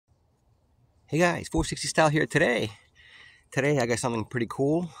Hey guys, 460 Style here today. Today I got something pretty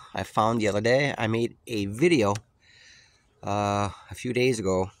cool I found the other day. I made a video a few days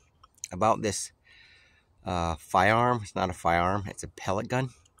ago about this firearm. It's not a firearm, it's a pellet gun.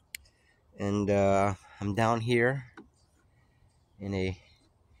 And I'm down here in a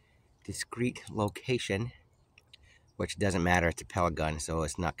discreet location, which doesn't matter, it's a pellet gun, so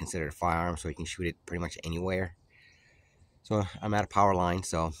it's not considered a firearm, so you can shoot it pretty much anywhere. So I'm at a power line,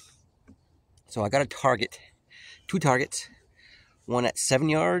 so I got a target, two targets. One at 7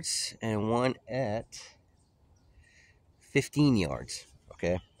 yards and one at 15 yards.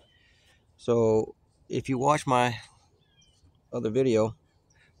 Okay. So if you watch my other video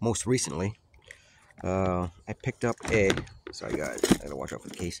most recently, I picked up a, sorry guys, I gotta watch out for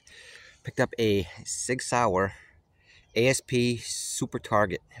the case. Picked up a Sig Sauer ASP Super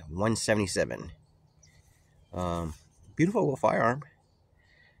Target 177. Beautiful little firearm.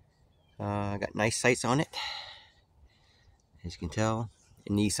 Got nice sights on it. As you can tell,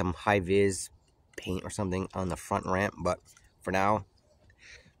 it needs some high-vis paint or something on the front ramp, but for now,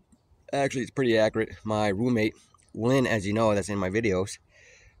 actually it's pretty accurate. My roommate, Lynn, as you know, that's in my videos,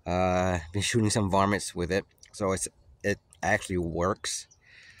 been shooting some varmints with it, so it actually works.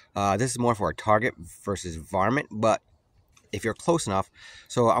 This is more for a target versus varmint, but if you're close enough,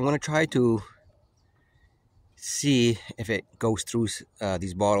 so I'm going to try to see if it goes through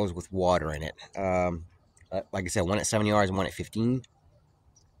these bottles with water in it. Like I said, one at 7 yards and one at 15.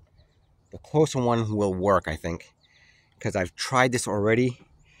 The closer one will work, I think, because I've tried this already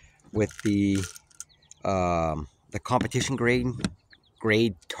with the competition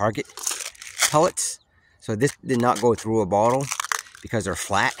grade target pellets. So this did not go through a bottle because they're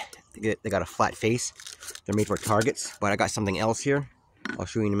flat. They got a flat face. They're made for targets. But I got something else here. I'll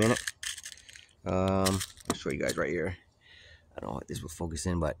show you in a minute. I'll show you guys right here. I don't know if this will focus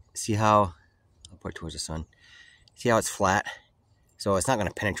in, but see how, I'll put it towards the sun. See how it's flat? So it's not going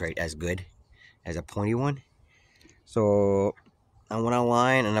to penetrate as good as a pointy one. So I went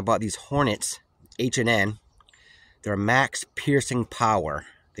online and I bought these Hornets H&N. They're max piercing power,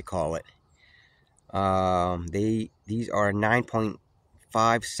 they call it. These are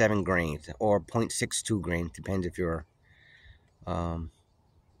 9.57 grains or 0.62 grains, depends if you're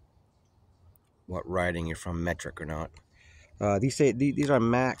what riding you're from, metric or not. These are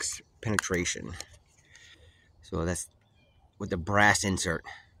max penetration. So that's with the brass insert,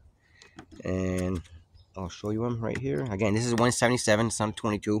 and I'll show you them right here. Again, this is 177, it's not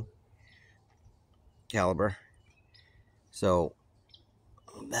 22 caliber. So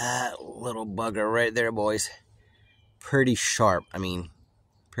that little bugger right there, boys, pretty sharp. I mean,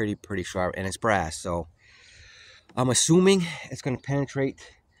 pretty sharp, and it's brass. So I'm assuming it's going to penetrate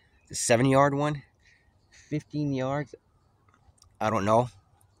the 7-yard one. 15 yards, I don't know.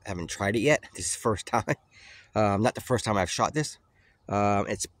 I haven't tried it yet. This is the first time. Not the first time I've shot this.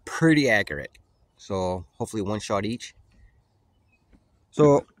 It's pretty accurate. So hopefully one shot each.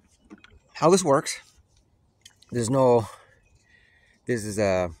 So how this works, this is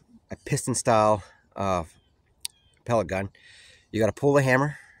a piston style pellet gun. You got to pull the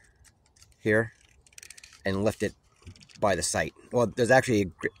hammer here and lift it by the sight. Well, there's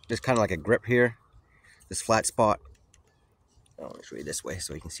actually there's kind of like a grip here, this flat spot. I want to show you this way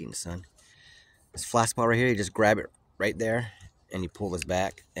so you can see in the sun. This flat spot right here, you just grab it right there and you pull this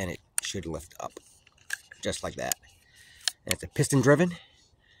back and it should lift up just like that. And it's a piston driven,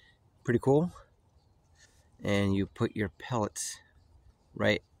 pretty cool. And you put your pellets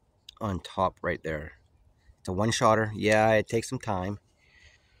right on top right there. It's a one-shotter. Yeah, it takes some time.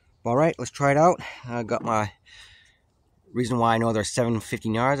 All right, let's try it out. I got my reason why I know they're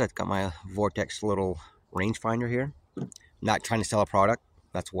 7-15 yards. I've got my Vortex little rangefinder here. Not trying to sell a product.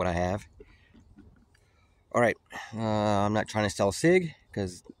 That's what I have. All right, I'm not trying to sell Sig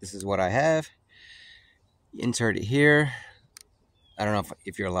because this is what I have. Insert it here. I don't know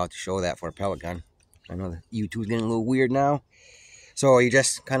if you're allowed to show that for a pellet gun. I know the YouTube's getting a little weird now. So you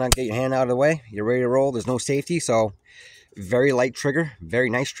just kind of get your hand out of the way. You're ready to roll. There's no safety, so very light trigger, very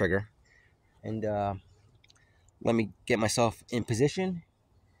nice trigger. And let me get myself in position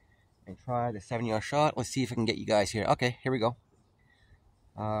and try the 7-yard shot. Let's see if I can get you guys here. Okay, here we go.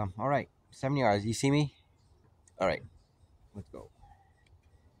 All right, 7 yards. You see me? All right, let's go.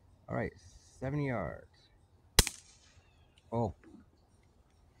 All right, 7 yards. Oh,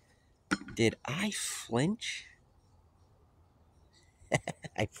 did I flinch?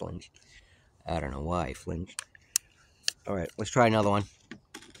 I flinched. I don't know why I flinched. All right, let's try another one.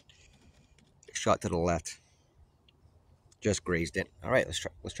 Shot to the left. Just grazed it. All right,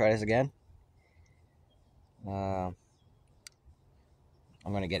 let's try this again. I'm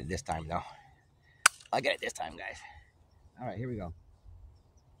gonna get it this time though. I'll get it this time, guys. All right, here we go.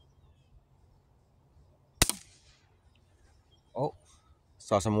 Oh,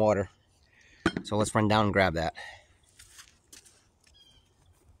 saw some water. So let's run down and grab that.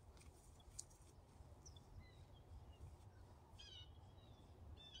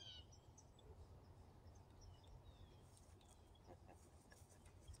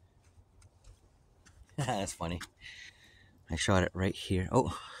 That's funny. I shot it right here.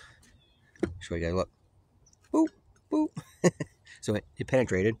 Oh, show you guys, look. Boop, boop. So it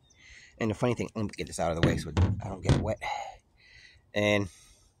penetrated. And the funny thing, let me get this out of the way so I don't get wet. And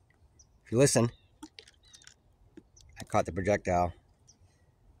if you listen, I caught the projectile.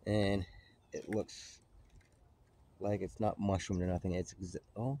 And it looks like it's not mushroomed or nothing. It's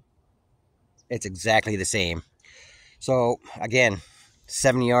exactly the same. So again,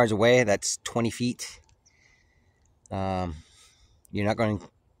 70 yards away, that's 20 feet. You're not going to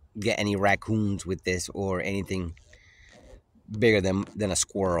get any raccoons with this or anything bigger than a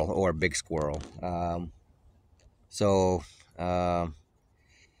squirrel or a big squirrel.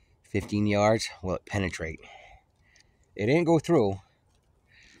 15 yards, will it penetrate? It didn't go through.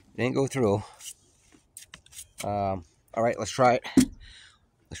 It didn't go through. All right, let's try it.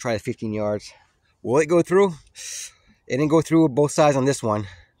 Let's try the 15 yards. Will it go through? It didn't go through both sides on this one,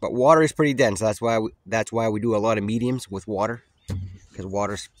 but water is pretty dense. That's why we do a lot of mediums with water, because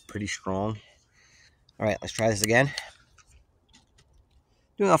water's pretty strong. All right, let's try this again.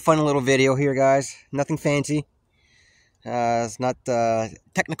 Doing a fun little video here, guys. Nothing fancy. It's not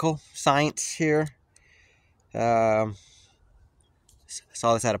technical science here. Saw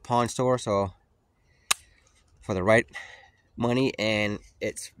this at a pawn store, so for the right money, and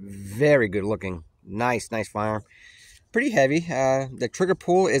it's very good looking. Nice firearm. Pretty heavy. The trigger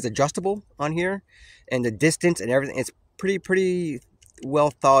pull is adjustable on here, and the distance and everything, it's pretty well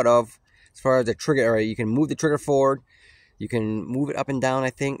thought of as far as the trigger area. You can move the trigger forward, you can move it up and down, I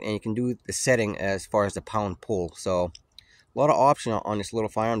think, and you can do the setting as far as the pound pull. So a lot of option on this little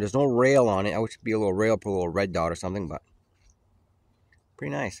firearm. There's no rail on it. I wish it'd be a little rail, put a little red dot or something, but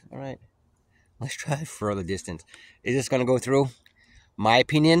pretty nice. All right, let's try it further distance. Is this going to go through? My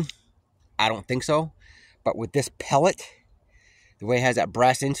opinion, I don't think so. But with this pellet, the way it has that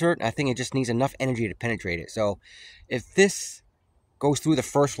brass insert, I think it just needs enough energy to penetrate it. So if this goes through the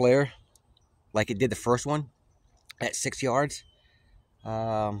first layer, like it did the first one, at 6 yards,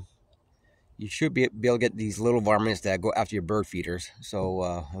 you should be able to get these little varmints that go after your bird feeders.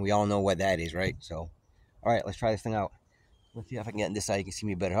 So and we all know what that is, right? So, all right, let's try this thing out. Let's see if I can get on this side. You can see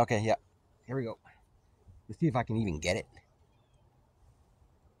me better. Okay, yeah, here we go. Let's see if I can even get it.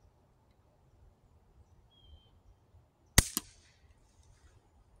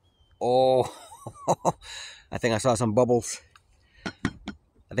 Oh, I think I saw some bubbles.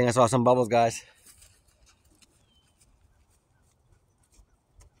 I think I saw some bubbles, guys.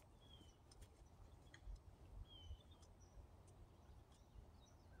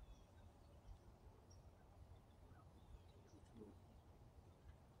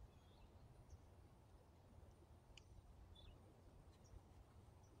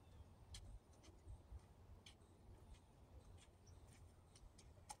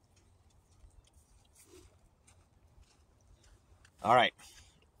 All right.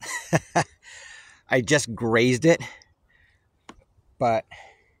 I just grazed it, but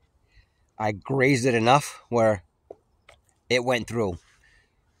I grazed it enough where it went through.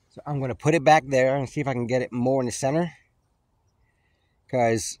 So I'm going to put it back there and see if I can get it more in the center.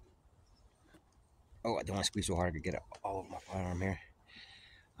 Because, oh, I don't want to squeeze so hard to get it all over my firearm here.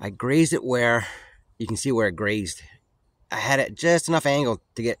 I grazed it where you can see where it grazed. I had it just enough angle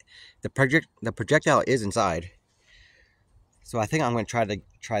to get the projectile is inside. So I think I'm going to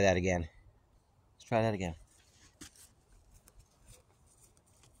try that again. Let's try that again.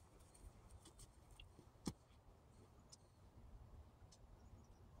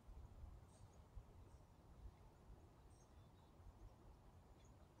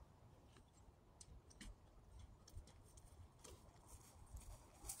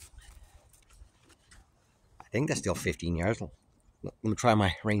 I think that's still 15 yards. Let me try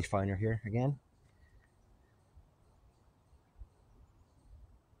my rangefinder here again.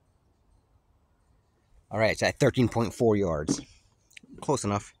 All right, it's at 13.4 yards. Close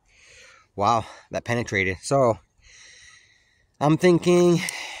enough. Wow, that penetrated. So I'm thinking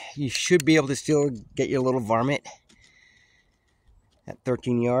you should be able to still get your little varmint at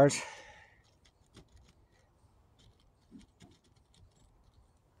 13 yards.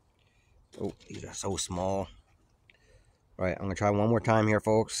 Oh, these are so small. All right, I'm gonna try one more time here,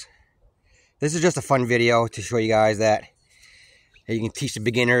 folks. This is just a fun video to show you guys that you can teach the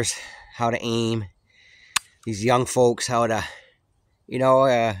beginners how to aim these young folks how to, you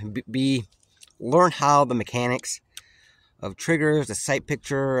know, learn how the mechanics of triggers, the sight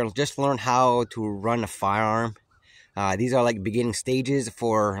picture, just learn how to run a firearm. These are like beginning stages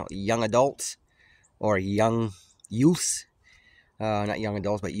for young adults or young youths. Not young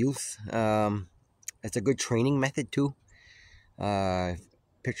adults, but youth. It's a good training method too.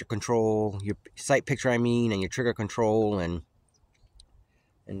 Picture control, your sight picture, and your trigger control, and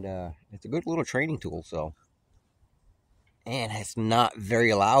it's a good little training tool. So, and it's not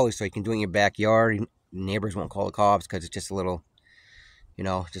very loud, so you can do it in your backyard. Neighbors won't call the cops because it's just a little, you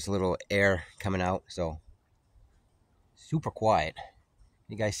know, just a little air coming out. So, super quiet.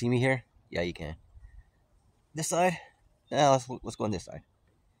 You guys see me here? Yeah, you can. This side? Yeah, let's go on this side.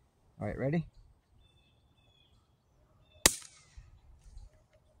 All right, ready?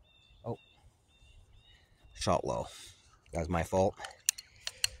 Oh, shot low. That was my fault.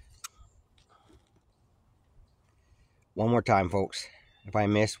 One more time, folks. If I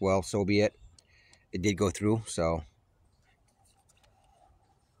miss, well, so be it. It did go through, so.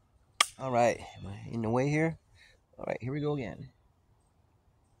 All right, am I in the way here? All right, here we go again.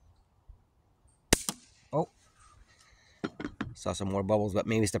 Oh, saw some more bubbles, but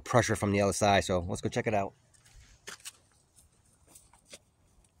maybe it's the pressure from the other side, so let's go check it out.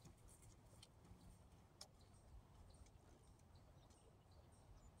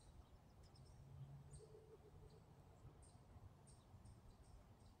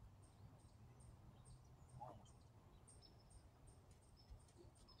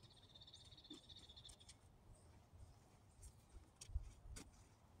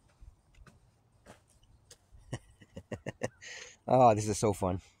 Oh, this is so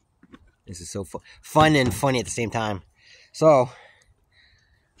fun. This is so fun and funny at the same time. So,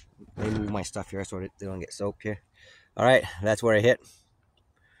 let me move my stuff here so they don't get soaked here. All right, that's where I hit.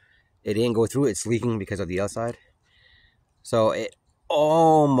 It didn't go through. It's leaking because of the outside. So it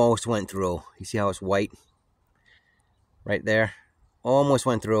almost went through. You see how it's white? Right there. Almost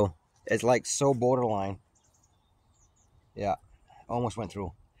went through. It's like so borderline. Yeah, almost went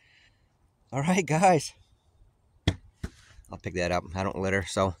through. All right, guys. I'll pick that up. I don't litter,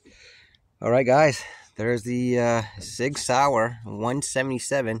 so. All right, guys. There's the Sigs Sauer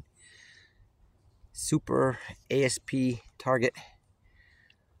 177 Super ASP target.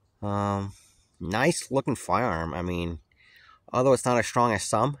 Nice looking firearm. I mean, although it's not as strong as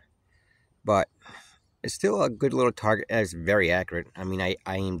some, but it's still a good little target. It's very accurate. I mean, I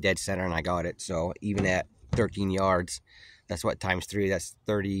aimed dead center and I got it. So even at 13 yards, that's what times 3. That's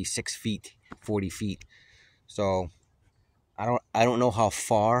 36 feet, 40 feet. So I don't know how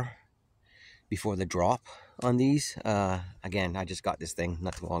far before the drop on these. Again, I just got this thing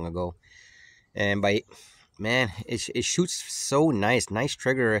not too long ago, and man, it shoots so nice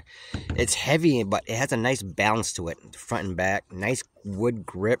trigger. It's heavy, but it has a nice balance to it, front and back. Nice wood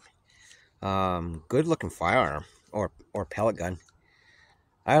grip. Good looking firearm or pellet gun.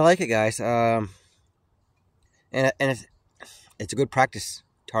 I like it, guys. And it's a good practice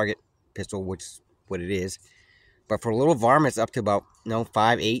target pistol, which is what it is. But for little varmints up to about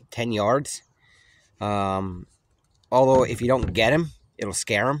 5, 8, 10 yards. Although if you don't get them, it'll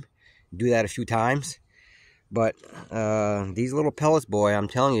scare them. Do that a few times. But these little pellets, boy, I'm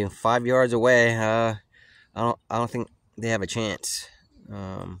telling you, 5 yards away, I don't think they have a chance.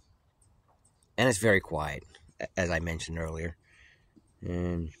 And it's very quiet, as I mentioned earlier.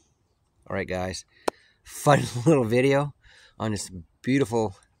 And all right, guys, fun little video on this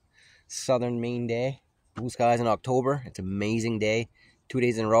beautiful southern Maine day. Blue skies in October. It's an amazing day, 2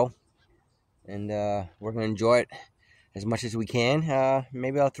 days in a row, and we're gonna enjoy it as much as we can.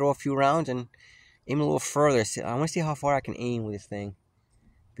 Maybe I'll throw a few rounds and aim a little further. I want to see how far I can aim with this thing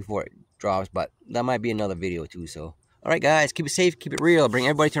before it drops, but that might be another video too. So, all right, guys, keep it safe, keep it real, bring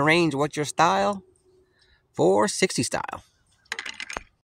everybody to range. What's your style? 460 style.